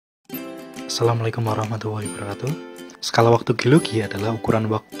Assalamualaikum warahmatullahi wabarakatuh. Skala waktu geologi adalah ukuran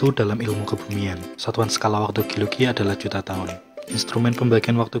waktu dalam ilmu kebumian. Satuan skala waktu geologi adalah juta tahun. Instrumen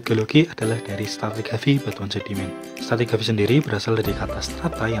pembagian waktu geologi adalah dari stratigrafi batuan sedimen. Stratigrafi sendiri berasal dari kata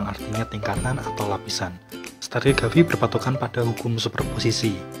strata yang artinya tingkatan atau lapisan. Stratigrafi berpatokan pada hukum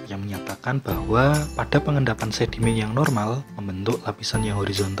superposisi yang menyatakan bahwa pada pengendapan sedimen yang normal membentuk lapisan yang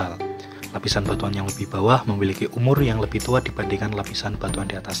horizontal. Lapisan batuan yang lebih bawah memiliki umur yang lebih tua dibandingkan lapisan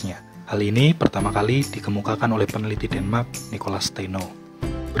batuan di atasnya. Hal ini pertama kali dikemukakan oleh peneliti Denmark, Nicholas Steno.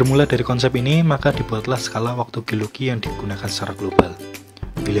 Bermula dari konsep ini, maka dibuatlah skala waktu geologi yang digunakan secara global.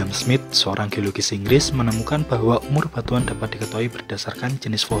 William Smith, seorang geologis Inggris, menemukan bahwa umur batuan dapat diketahui berdasarkan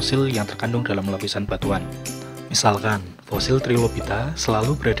jenis fosil yang terkandung dalam lapisan batuan. Misalkan, fosil trilobita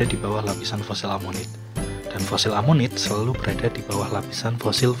selalu berada di bawah lapisan fosil amonit, dan fosil amonit selalu berada di bawah lapisan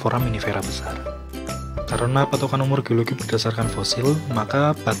fosil foraminifera besar. Karena patokan umur geologi berdasarkan fosil,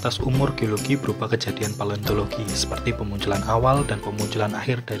 maka batas umur geologi berupa kejadian paleontologi seperti pemunculan awal dan pemunculan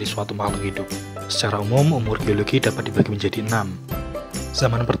akhir dari suatu makhluk hidup. Secara umum, umur geologi dapat dibagi menjadi 6.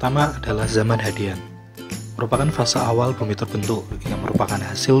 Zaman pertama adalah zaman Hadian, merupakan fase awal bumi terbentuk yang merupakan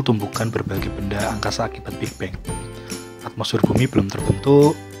hasil tumbukan berbagai benda angkasa akibat Big Bang. Atmosfer bumi belum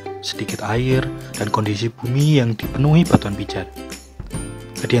terbentuk, sedikit air, dan kondisi bumi yang dipenuhi batuan pijar.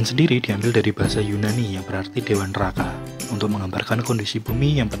 Hadian sendiri diambil dari bahasa Yunani yang berarti dewa neraka untuk menggambarkan kondisi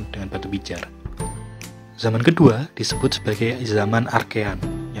bumi yang penuh dengan batu pijar. Zaman kedua disebut sebagai zaman Arkean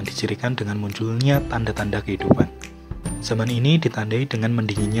yang dicirikan dengan munculnya tanda-tanda kehidupan. Zaman ini ditandai dengan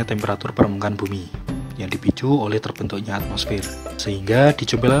mendinginnya temperatur permukaan bumi yang dipicu oleh terbentuknya atmosfer, sehingga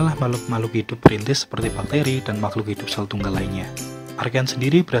dijumpailah makhluk-makhluk hidup perintis seperti bakteri dan makhluk hidup sel tunggal lainnya. Arkean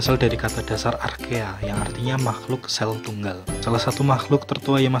sendiri berasal dari kata dasar arkea yang artinya makhluk sel tunggal. Salah satu makhluk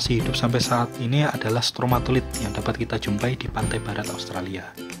tertua yang masih hidup sampai saat ini adalah stromatolith yang dapat kita jumpai di pantai barat Australia.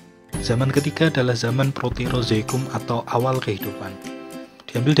 Zaman ketiga adalah zaman Proterozoikum atau awal kehidupan.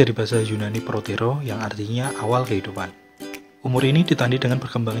 Diambil dari bahasa Yunani protero yang artinya awal kehidupan. Umur ini ditandai dengan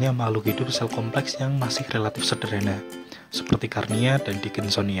berkembangnya makhluk hidup sel kompleks yang masih relatif sederhana, seperti Karnia dan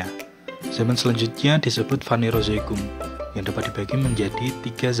Dickinsonia. Zaman selanjutnya disebut Phanerozoikum, yang dapat dibagi menjadi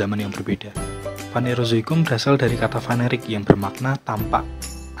 3 zaman yang berbeda. Phanerozoikum berasal dari kata phanerik yang bermakna tampak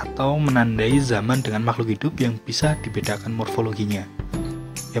atau menandai zaman dengan makhluk hidup yang bisa dibedakan morfologinya.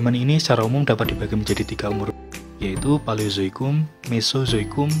 Zaman ini secara umum dapat dibagi menjadi 3 umur, yaitu Paleozoikum,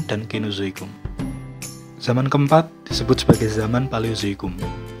 Mesozoikum, dan Kenozoikum. Zaman keempat disebut sebagai zaman Paleozoikum.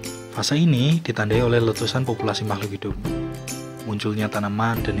 Fase ini ditandai oleh letusan populasi makhluk hidup, munculnya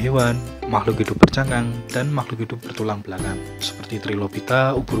tanaman dan hewan, makhluk hidup bercangkang, dan makhluk hidup bertulang belakang, seperti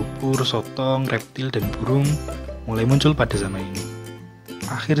trilobita, ubur-ubur, sotong, reptil, dan burung, mulai muncul pada zaman ini.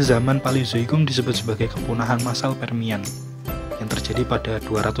 Akhir zaman Paleozoikum disebut sebagai kepunahan massal Permian, yang terjadi pada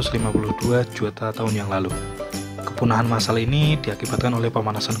 252 juta tahun yang lalu. Kepunahan massal ini diakibatkan oleh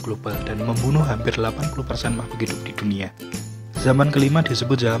pemanasan global dan membunuh hampir 80% makhluk hidup di dunia. Zaman kelima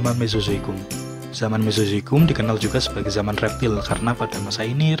disebut zaman Mesozoikum. Zaman Mesozoikum dikenal juga sebagai zaman reptil karena pada masa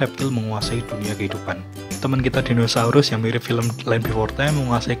ini reptil menguasai dunia kehidupan. Teman kita dinosaurus yang mirip film Land Before Time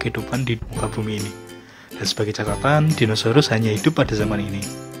menguasai kehidupan di muka bumi ini. Dan sebagai catatan, dinosaurus hanya hidup pada zaman ini.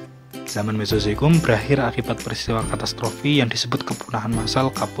 Zaman Mesozoikum berakhir akibat peristiwa katastrofi yang disebut kepunahan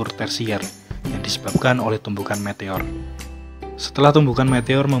massal kapur tersier yang disebabkan oleh tumbukan meteor. Setelah tumbukan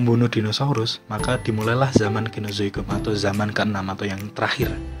meteor membunuh dinosaurus, maka dimulailah zaman Kenozoikum atau zaman ke-6 atau yang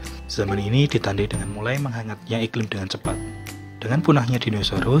terakhir. Zaman ini ditandai dengan mulai menghangatnya iklim dengan cepat. Dengan punahnya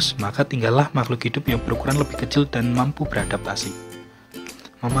dinosaurus, maka tinggallah makhluk hidup yang berukuran lebih kecil dan mampu beradaptasi.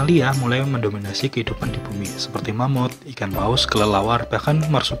 Mamalia mulai mendominasi kehidupan di bumi, seperti mamut, ikan paus, kelelawar, bahkan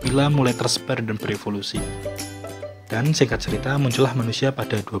marsupila mulai tersebar dan berevolusi. Dan singkat cerita, muncullah manusia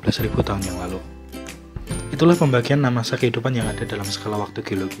pada 12.000 tahun yang lalu. Itulah pembagian masa kehidupan yang ada dalam skala waktu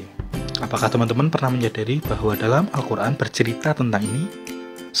geologi. Apakah teman-teman pernah menyadari bahwa dalam Al-Quran bercerita tentang ini?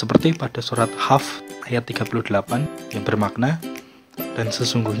 Seperti pada surat Haf ayat 38 yang bermakna, dan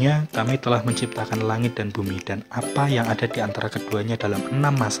sesungguhnya kami telah menciptakan langit dan bumi dan apa yang ada di antara keduanya dalam 6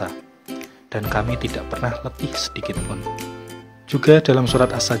 masa, dan kami tidak pernah letih sedikit pun. Juga dalam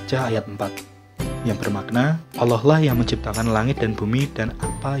surat As-Sajdah ayat 4 yang bermakna, Allah lah yang menciptakan langit dan bumi dan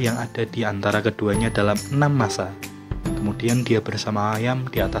apa yang ada di antara keduanya dalam 6 masa. Kemudian dia bersama ayam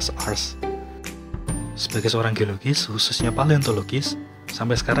di atas ars. Sebagai seorang geologis, khususnya paleontologis,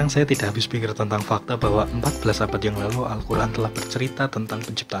 sampai sekarang saya tidak habis pikir tentang fakta bahwa 14 abad yang lalu Al-Quran telah bercerita tentang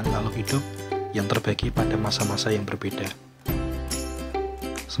penciptaan makhluk hidup yang terbagi pada masa-masa yang berbeda.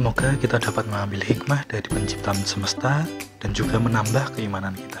 Semoga kita dapat mengambil hikmah dari penciptaan semesta dan juga menambah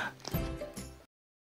keimanan kita.